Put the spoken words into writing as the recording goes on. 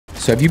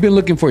So have you been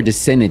looking for a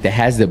Descendant that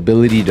has the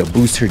ability to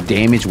boost her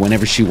damage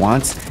whenever she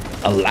wants,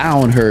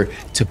 allowing her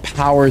to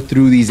power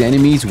through these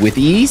enemies with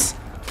ease?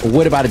 Or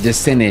what about a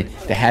Descendant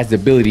that has the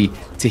ability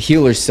to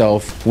heal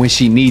herself when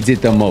she needs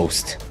it the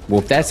most?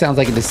 Well, if that sounds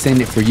like a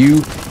Descendant for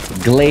you,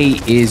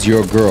 GLEY is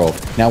your girl.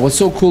 Now, what's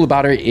so cool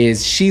about her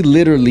is she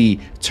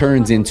literally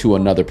turns into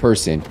another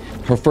person.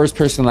 Her first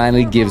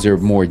personality gives her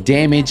more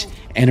damage,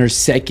 and her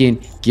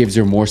second gives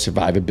her more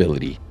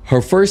survivability.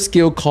 Her first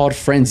skill, called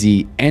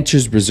Frenzy,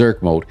 enters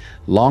Berserk mode.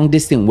 Long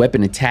distance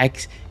weapon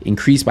attacks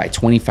increase by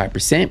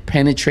 25%,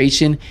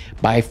 penetration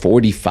by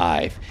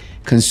 45%.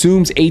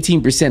 Consumes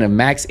 18% of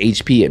max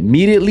HP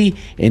immediately,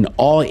 and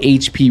all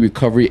HP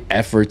recovery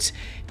efforts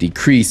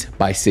decrease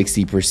by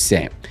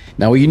 60%.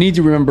 Now, what you need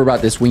to remember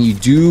about this, when you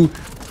do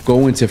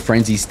go into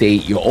frenzy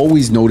state, you'll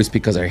always notice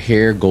because her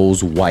hair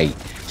goes white.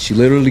 She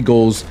literally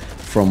goes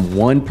from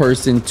one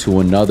person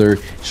to another.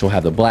 She'll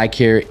have the black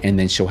hair and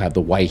then she'll have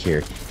the white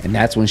hair, and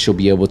that's when she'll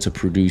be able to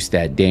produce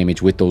that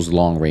damage with those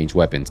long range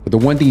weapons. But the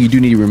one thing you do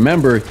need to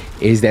remember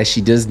is that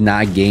she does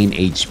not gain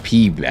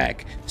HP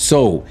back.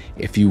 So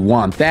if you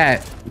want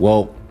that,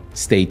 well,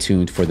 stay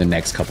tuned for the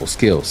next couple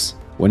skills.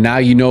 Well, now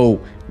you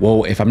know,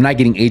 well, if I'm not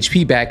getting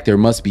HP back, there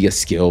must be a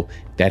skill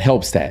that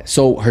helps that.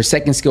 So her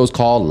second skill is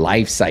called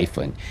Life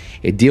Siphon.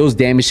 It deals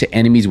damage to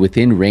enemies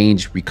within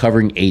range,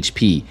 recovering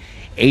HP.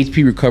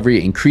 HP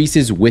recovery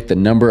increases with the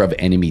number of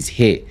enemies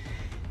hit.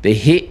 The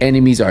hit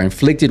enemies are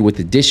inflicted with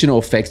additional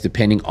effects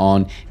depending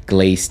on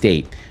GLEY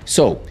state.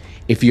 So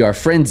if you are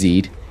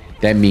frenzied,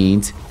 that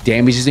means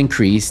damage is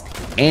increased,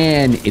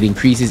 and it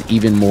increases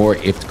even more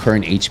if the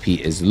current HP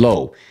is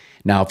low.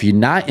 Now, if you're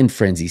not in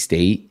frenzy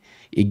state,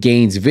 it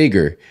gains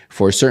vigor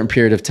for a certain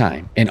period of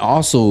time and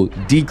also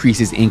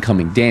decreases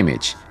incoming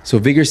damage. So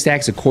vigor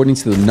stacks according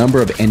to the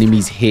number of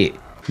enemies hit.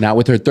 Now,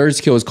 with her third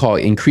skill is called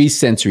Increased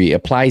Sensory. It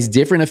applies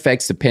different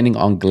effects depending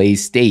on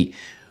GLEY's state.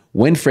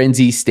 When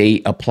frenzy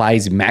state,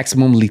 applies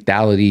maximum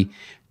lethality,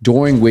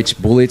 during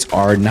which bullets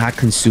are not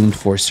consumed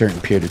for a certain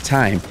period of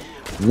time.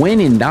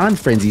 When in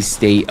non-frenzy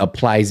state,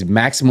 applies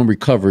maximum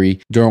recovery,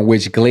 during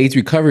which GLEY's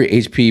recovery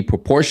HP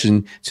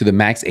proportion to the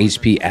max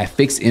HP at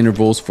fixed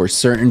intervals for a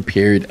certain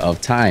period of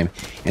time.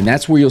 And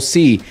that's where you'll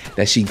see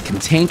that she can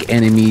tank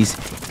enemies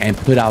and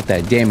put out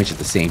that damage at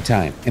the same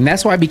time. And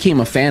that's why I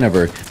became a fan of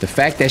her. The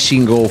fact that she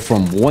can go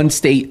from one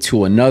state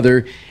to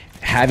another,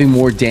 having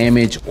more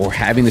damage or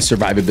having the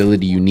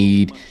survivability you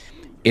need,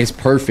 is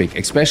perfect,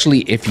 especially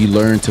if you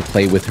learn to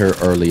play with her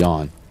early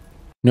on.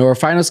 Now, our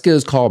final skill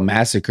is called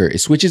Massacre. It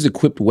switches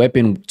equipped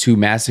weapon to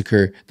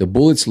Massacre. The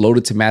bullets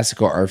loaded to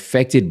Massacre are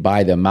affected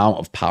by the amount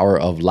of power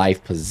of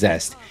life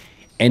possessed.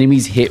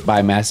 Enemies hit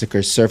by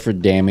Massacre suffer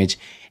damage,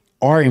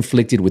 are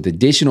inflicted with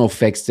additional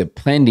effects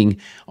depending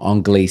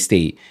on GLEY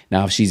state.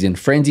 Now, if she's in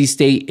frenzy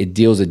state, it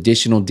deals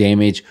additional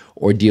damage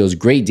or deals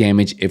great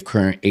damage if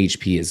current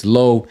HP is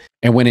low.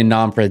 And when in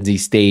non-frenzy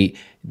state,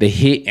 the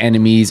hit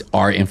enemies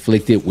are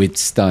inflicted with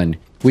stun,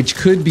 which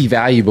could be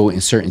valuable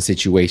in certain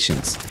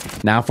situations.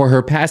 Now, for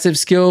her passive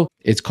skill,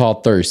 it's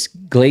called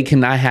Thirst. GLEY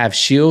cannot have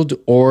shield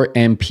or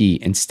MP.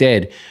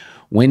 Instead,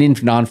 when in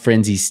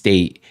non-frenzy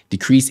state,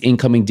 decrease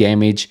incoming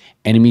damage.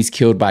 Enemies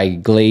killed by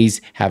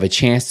GLEYs have a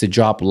chance to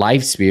drop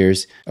life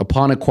spears.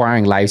 Upon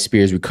acquiring life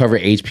spears, recover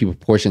HP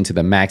proportion to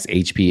the max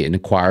HP and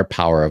acquire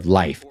power of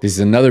life. This is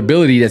another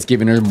ability that's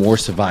giving her more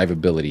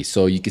survivability.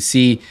 So you can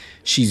see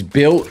she's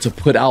built to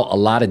put out a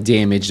lot of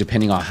damage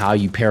depending on how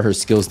you pair her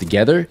skills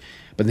together.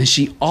 But then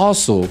she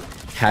also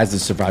has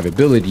the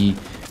survivability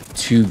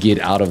to get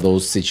out of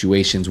those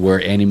situations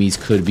where enemies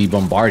could be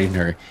bombarding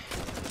her.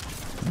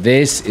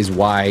 This is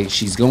why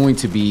she's going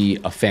to be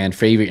a fan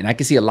favorite. And I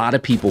can see a lot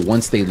of people,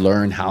 once they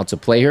learn how to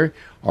play her,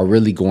 are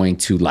really going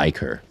to like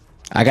her.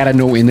 I gotta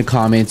know in the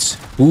comments,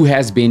 who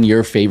has been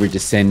your favorite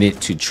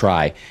Descendant to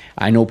try?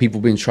 I know people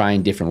have been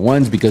trying different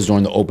ones because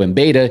during the open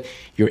beta,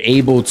 you're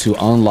able to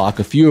unlock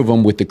a few of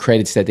them with the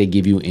credits that they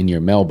give you in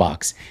your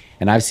mailbox.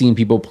 And I've seen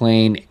people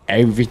playing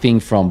everything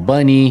from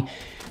Bunny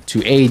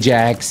to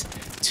Ajax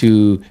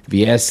to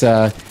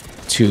Viessa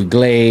to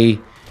GLEY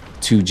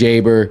to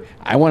Jaber.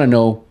 I wanna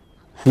know,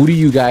 who do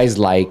you guys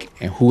like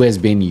and who has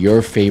been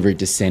your favorite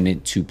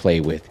Descendant to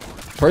play with?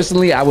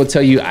 Personally, I will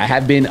tell you, I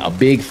have been a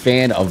big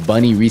fan of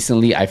Bunny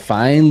recently. I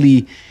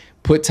finally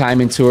put time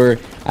into her.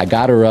 I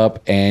got her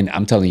up, and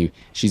I'm telling you,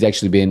 she's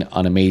actually been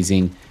an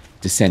amazing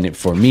Descendant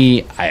for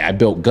me. I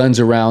built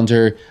guns around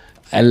her,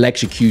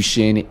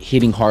 electrocution,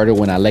 hitting harder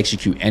when I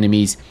electrocute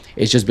enemies.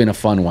 It's just been a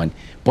fun one.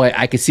 But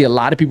I can see a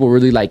lot of people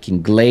really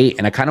liking GLEY,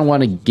 and I kind of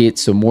want to get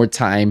some more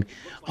time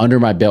under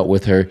my belt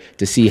with her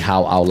to see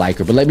how I'll like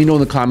her. But let me know in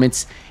the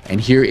comments, and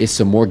here is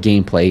some more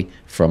gameplay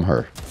from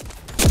her.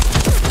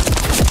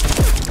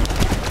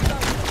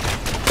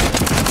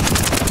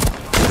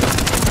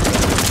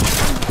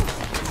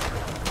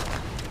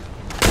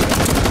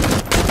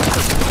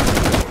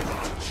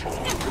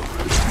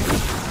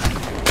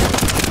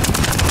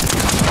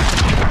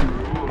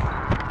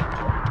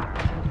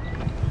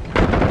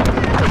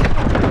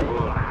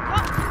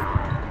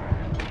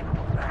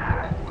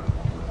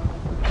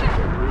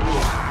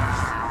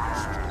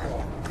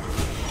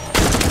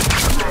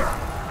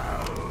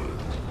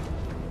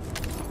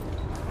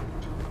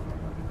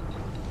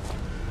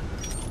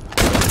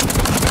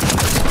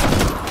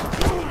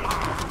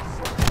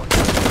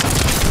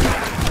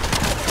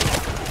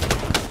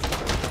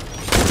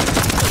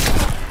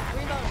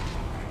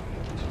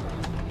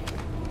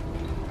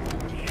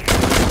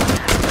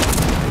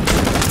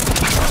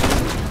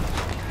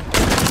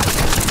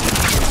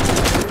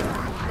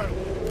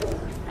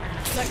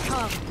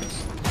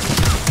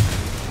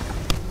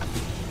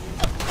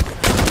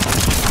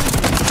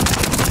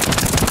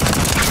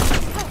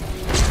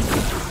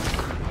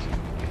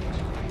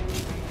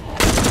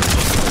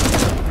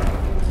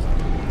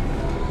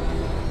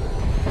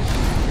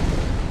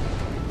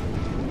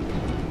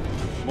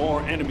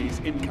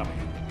 enemies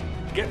incoming.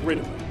 Get rid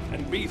of them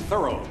and be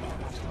thorough about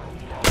it.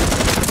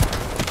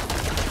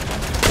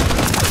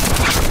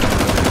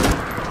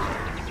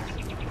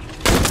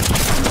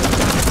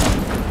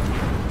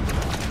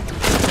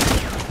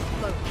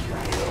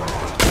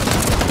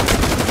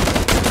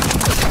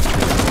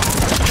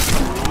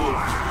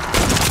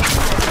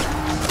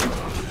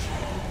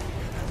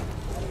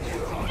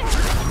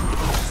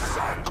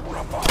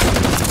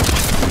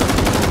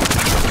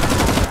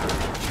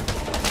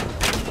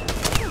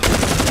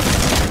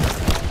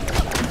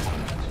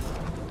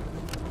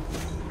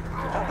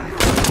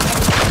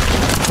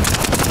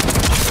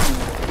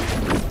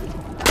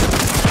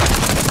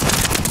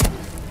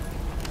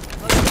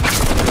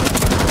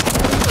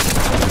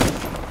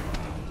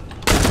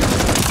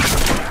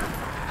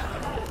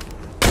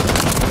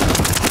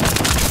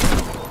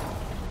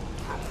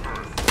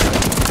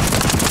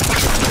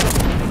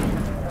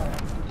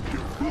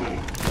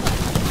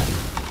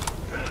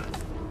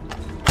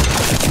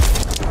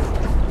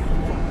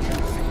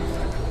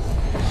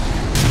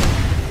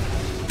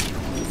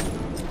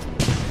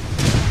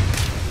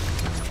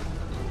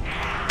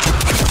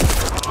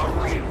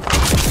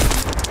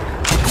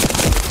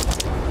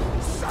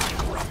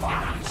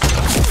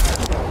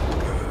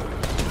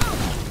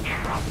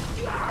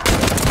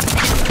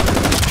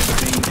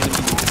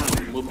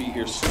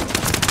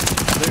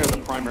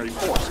 Primary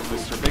force of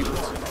this surveillance.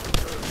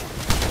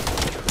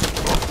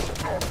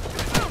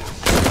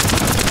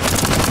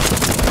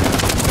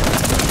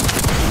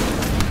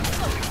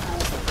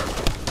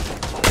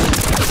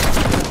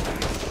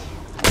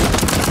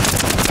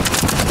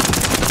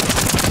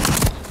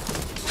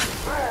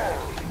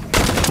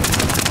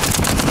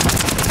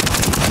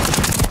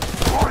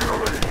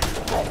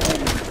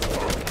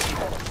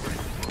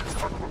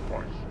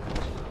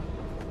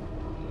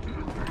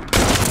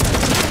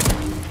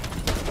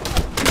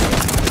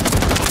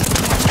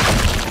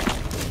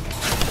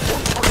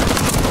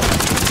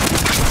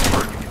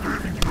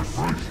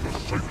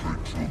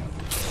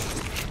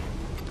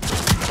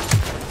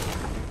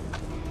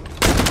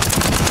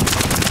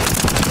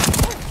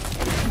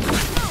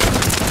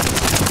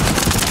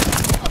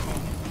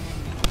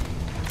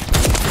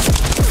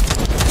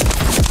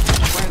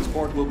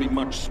 Will be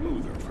much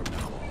smoother from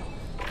now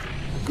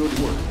on. Good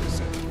work.